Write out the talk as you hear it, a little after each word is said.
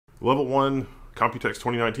Level 1 Computex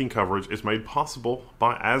 2019 coverage is made possible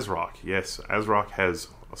by ASRock. Yes, ASRock has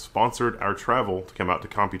sponsored our travel to come out to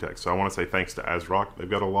Computex, so I want to say thanks to ASRock. They've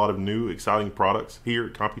got a lot of new exciting products here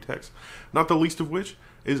at Computex, not the least of which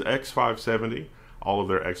is X570. All of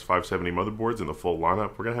their X570 motherboards in the full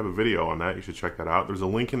lineup. We're going to have a video on that. You should check that out. There's a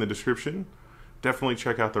link in the description. Definitely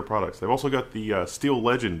check out their products. They've also got the Steel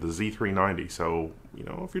Legend, the Z390. So, you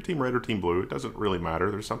know, if you're Team Red or Team Blue, it doesn't really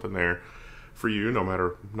matter. There's something there for you no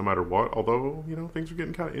matter what. Although, you know, things are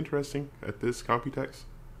getting kind of interesting at this Computex.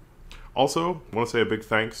 Also, I want to say a big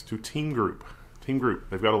thanks to TeamGroup. TeamGroup,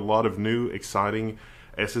 they've got a lot of new exciting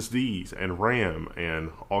SSDs and RAM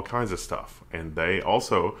and all kinds of stuff. And they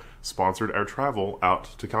also sponsored our travel out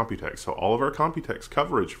to Computex. So all of our Computex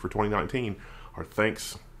coverage for 2019 are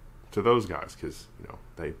thanks to those guys, because, you know,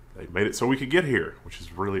 they made it so we could get here, which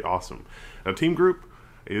is really awesome. Now, TeamGroup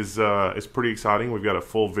is pretty exciting. We've got a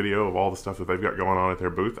full video of all the stuff that they've got going on at their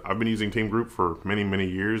booth. I've been using TeamGroup for many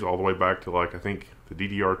years, all the way back to, like, I think the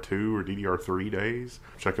DDR2 or DDR3 days.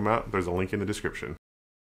 Check them out. There's a link in the description.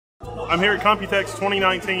 I'm here at Computex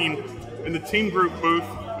 2019 in the TeamGroup booth,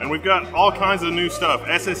 and we've got all kinds of new stuff,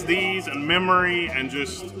 SSDs and memory and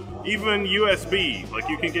just even USB. Like,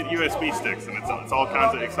 you can get USB sticks, and it's all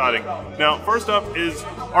kinds of exciting. Now, first up is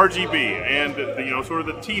RGB, and you know, sort of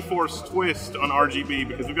the T-Force twist on RGB,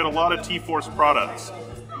 because we've got a lot of T-Force products.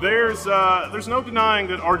 There's no denying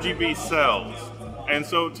that RGB sells. And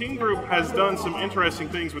so TeamGroup has done some interesting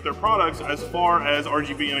things with their products as far as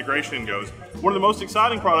RGB integration goes. One of the most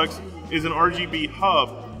exciting products is an RGB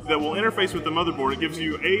hub that will interface with the motherboard. It gives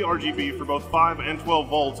you a RGB for both 5 and 12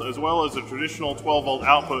 volts, as well as a traditional 12 volt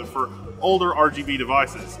output for older RGB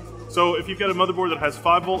devices. So if you've got a motherboard that has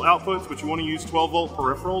 5 volt outputs, but you want to use 12 volt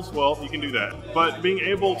peripherals, well, you can do that. But being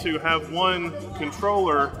able to have one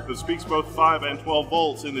controller that speaks both 5 and 12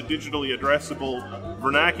 volts in the digitally addressable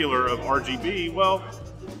vernacular of RGB, well,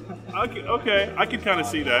 okay, I could kind of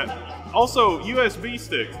see that. Also, USB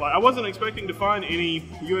sticks. Like, I wasn't expecting to find any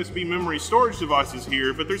USB memory storage devices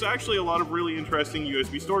here, but there's actually a lot of really interesting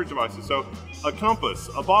USB storage devices. So, a compass,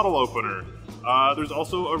 a bottle opener. There's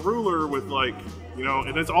also a ruler with, like, you know,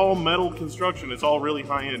 and it's all metal construction. It's all really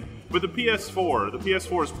high-end. But the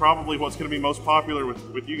PS4 is probably what's going to be most popular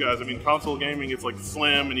with you guys. I mean, console gaming, it's like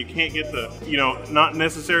slim, and you can't get the, you know, not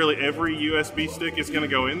necessarily every USB stick is going to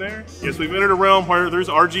go in there. Yes, we've entered a realm where there's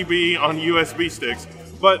RGB on USB sticks,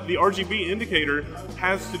 but the RGB indicator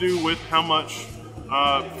has to do with how much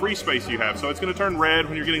free space you have. So it's going to turn red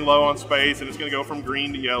when you're getting low on space, and it's going to go from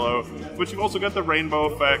green to yellow, but you've also got the rainbow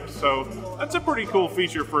effect, so that's a pretty cool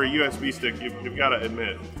feature for a USB stick, you've got to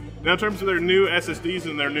admit. Now, in terms of their new SSDs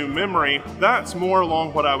and their new memory, that's more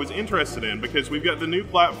along what I was interested in, because we've got the new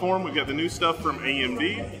platform, we've got the new stuff from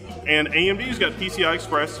AMD, and AMD's got PCI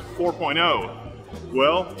Express 4.0.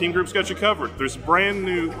 Well, TeamGroup's got you covered. There's brand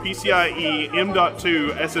new PCIe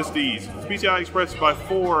M2 SSDs. It's PCI Express by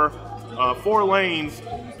 4 lanes,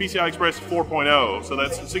 PCI Express 4.0. So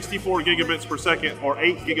that's 64 gigabits per second or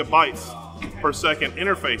 8 gigabytes per second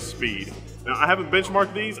interface speed. Now, I haven't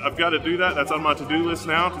benchmarked these. I've got to do that. That's on my to-do list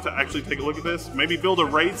now to actually take a look at this. Maybe build a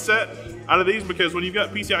RAID set out of these, because when you've got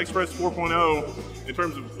PCI Express 4.0, in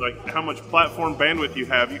terms of like how much platform bandwidth you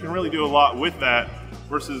have, you can really do a lot with that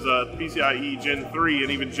versus PCIe Gen 3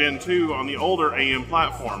 and even Gen 2 on the older AM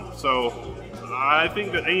platform. So I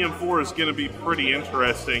think that AM4 is going to be pretty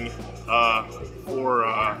interesting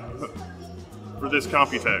for this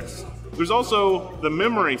Computex. There's also the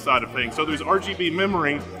memory side of things. So there's RGB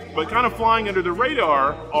memory, but kind of flying under the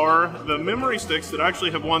radar are the memory sticks that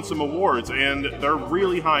actually have won some awards, and they're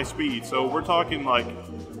really high speed. So we're talking like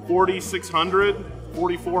 4600,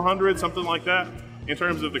 4400, something like that in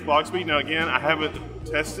terms of the clock speed. Now again, I haven't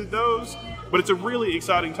tested those, but it's a really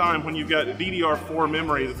exciting time when you've got DDR4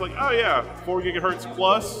 memory. It's like, oh yeah, 4 gigahertz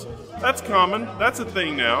plus, that's common, that's a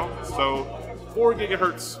thing now. So 4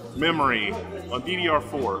 gigahertz memory on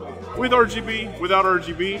DDR4. With RGB, without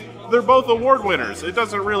RGB, they're both award winners. It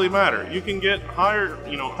doesn't really matter. You can get higher,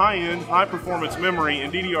 you know, high-end, high-performance memory in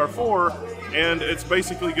DDR4, and it's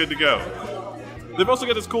basically good to go. They've also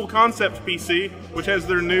got this cool concept PC, which has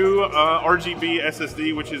their new RGB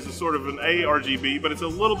SSD, which is a sort of an ARGB, but it's a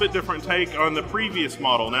little bit different take on the previous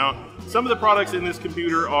model. Now, some of the products in this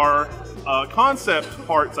computer are concept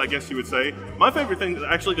parts, I guess you would say. My favorite thing is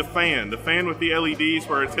actually the fan with the LEDs,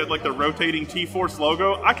 where it's got like the rotating T-Force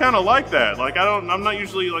logo. I kind of like that. Like, I'm not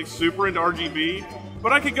usually like super into RGB,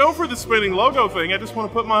 but I could go for the spinning logo thing. I just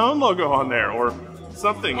want to put my own logo on there or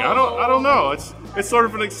something. I don't know. It's sort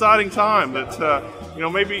of an exciting time that you know,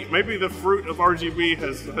 maybe the fruit of RGB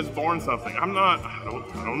has borne something. I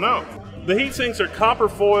don't know. The heat sinks are copper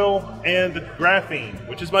foil and graphene,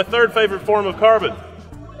 which is my third favorite form of carbon.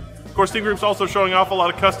 Of course, TeamGroup's also showing off a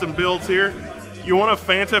lot of custom builds here. You want a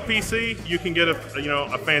Fanta PC? You can get a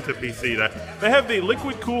Fanta PC. They have the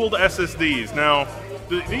liquid-cooled SSDs. Now,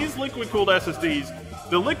 these liquid-cooled SSDs,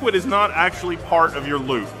 the liquid is not actually part of your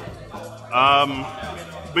loop,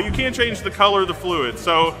 but you can change the color of the fluid.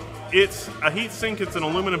 So it's a heat sink. It's an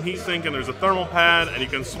aluminum heat sink, and there's a thermal pad, and you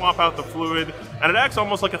can swap out the fluid, and it acts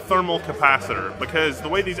almost like a thermal capacitor, because the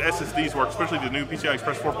way these SSDs work, especially the new PCI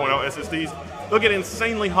Express 4.0 SSDs, they'll get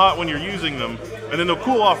insanely hot when you're using them, and then they'll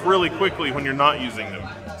cool off really quickly when you're not using them.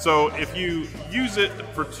 So if you use it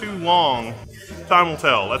for too long, time will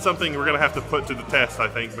tell. That's something we're going to have to put to the test, I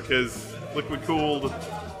think, because liquid cooled,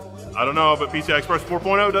 I don't know, but PCI Express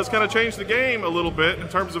 4.0 does kind of change the game a little bit in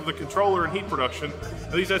terms of the controller and heat production.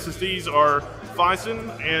 Now, these SSDs are Phison,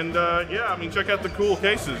 and yeah, I mean, check out the cool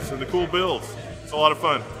cases and the cool builds. It's a lot of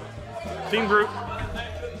fun. TeamGroup,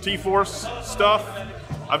 T-Force stuff.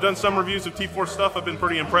 I've done some reviews of T-Force stuff. I've been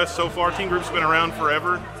pretty impressed so far. TeamGroup's been around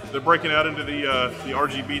forever. They're breaking out into the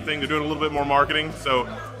RGB thing. They're doing a little bit more marketing, so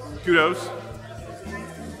kudos.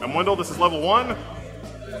 I'm Wendell. This is level 1.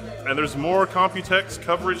 And there's more Computex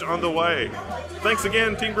coverage on the way. Thanks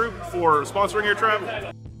again, TeamGroup, for sponsoring your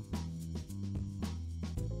travel.